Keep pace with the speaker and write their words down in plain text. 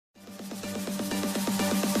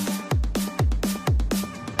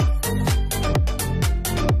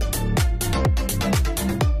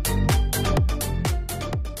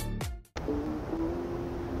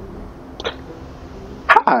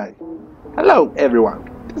Hello everyone,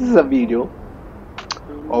 this is a video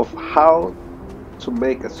of how to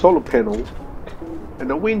make a solar panel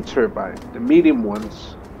and a wind turbine, the medium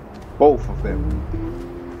ones, both of them.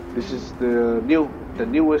 This is the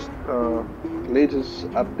newest latest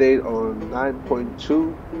update on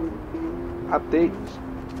 9.2 updates.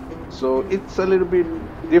 So it's a little bit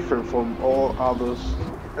different from all others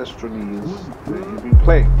Astroneers that you've been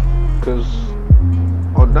playing, because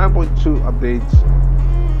on 9.2 updates,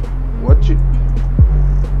 what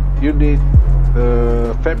you need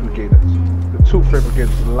the fabricators, the two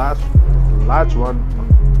fabricators, the large one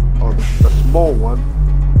or the small one,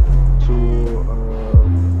 to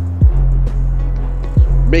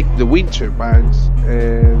make the wind turbines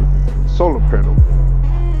and solar panel,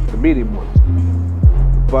 the medium ones.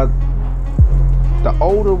 But the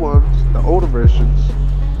older ones, the older versions,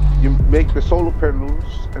 you make the solar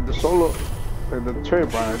panels and the solar and the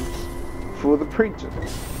turbines for the printer.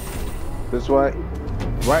 That's why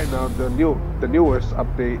right now the newest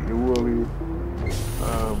update, it really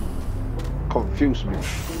confused me,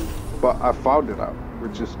 but I found it out,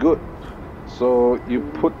 which is good. So you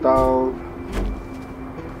put down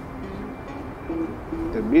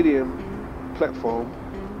the medium platform.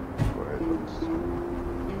 Right,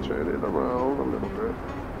 let's turn it around a little bit.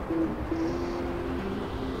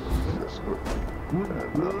 That's good.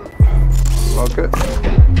 And, lock it.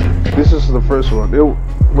 This is the first one.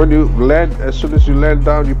 When you land, as soon as you land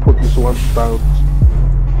down, you put this one down,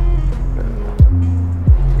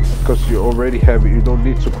 because you already have it. You don't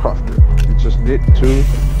need to craft it. You just need to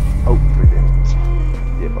open it.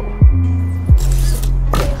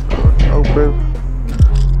 Open.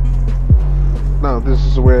 Now this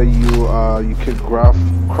is where you can craft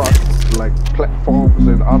like platforms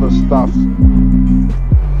and other stuff.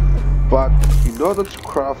 But in order to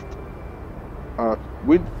craft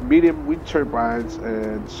medium wind turbines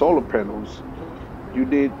and solar panels, you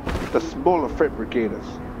need the smaller fabricators.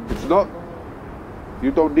 It's not,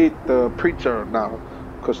 you don't need the printer now,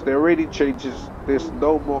 because they already changes. There's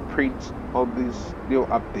no more print on this new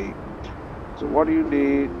update. So what you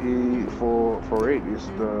need for it is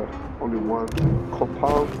the only one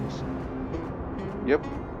compounds. Yep.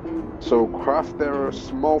 So craft their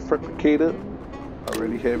small fabricator. I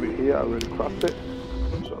already have it here. I already crafted.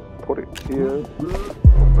 So put it here.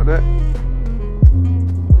 Open it.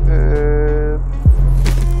 And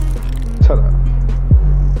ta-da!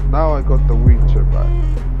 Now I got the wind turbine.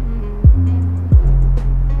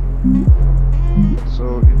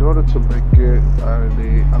 So in order to make it, I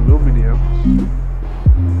need aluminum,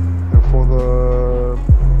 and for the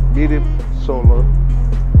medium solar,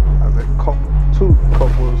 I need two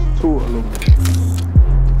coppers, two aluminum.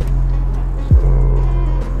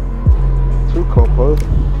 So 2 copper,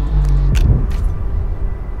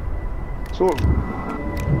 2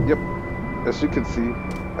 aluminum. Yep, as you can see,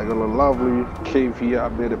 I got a lovely cave here. I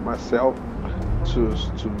made it myself to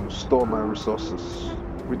store my resources,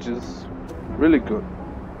 which is really good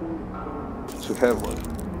to have one.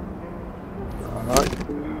 Alright.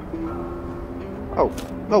 Oh,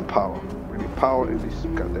 no power. We need power in this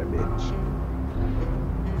goddamn edge.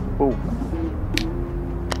 Boom.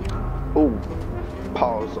 Boom.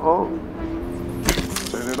 Power's on.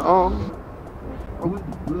 Turn it on. Oh,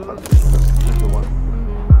 that's the one.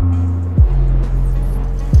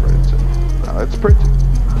 Print it. Now let's print it.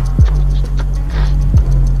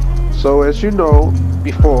 So as you know,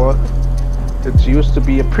 before, it used to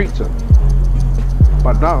be a printer,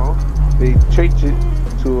 but now they changed it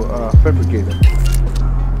to a fabricator.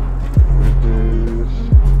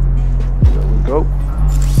 There we go.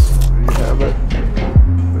 There you have it.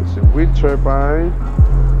 There's a wind turbine.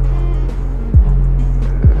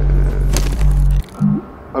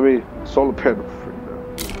 Solar panel.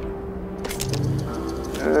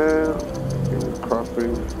 And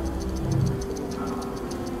crafting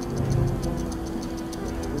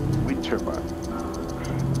wind turbine.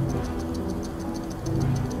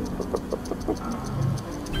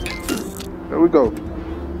 There we go.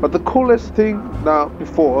 But the coolest thing now,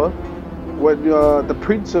 before, when the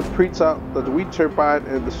printer prints out the wind turbine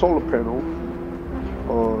and the solar panel,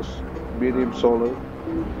 or medium solar,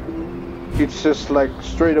 it's just like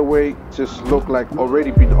straight away just look like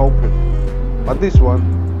already been opened. But this one,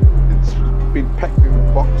 it's been packed in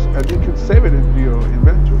a box and you can save it in your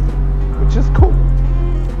inventory, which is cool.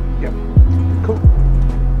 Yep, cool.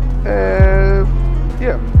 And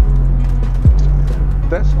yeah,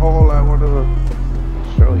 that's all I want to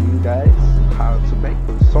show you guys, how to make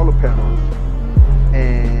the solar panels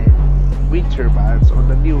and wind turbines on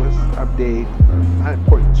the newest update,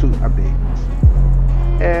 9.2 update.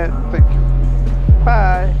 And thank you.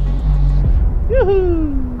 Bye.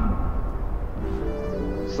 Yoo-hoo!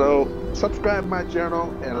 So subscribe my channel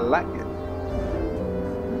and like it.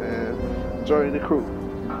 And join the crew.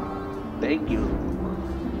 Thank you.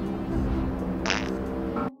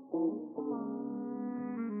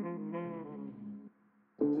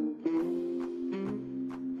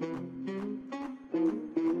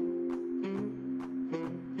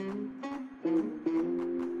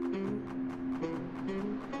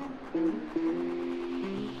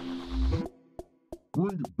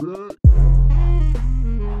 Bring it back.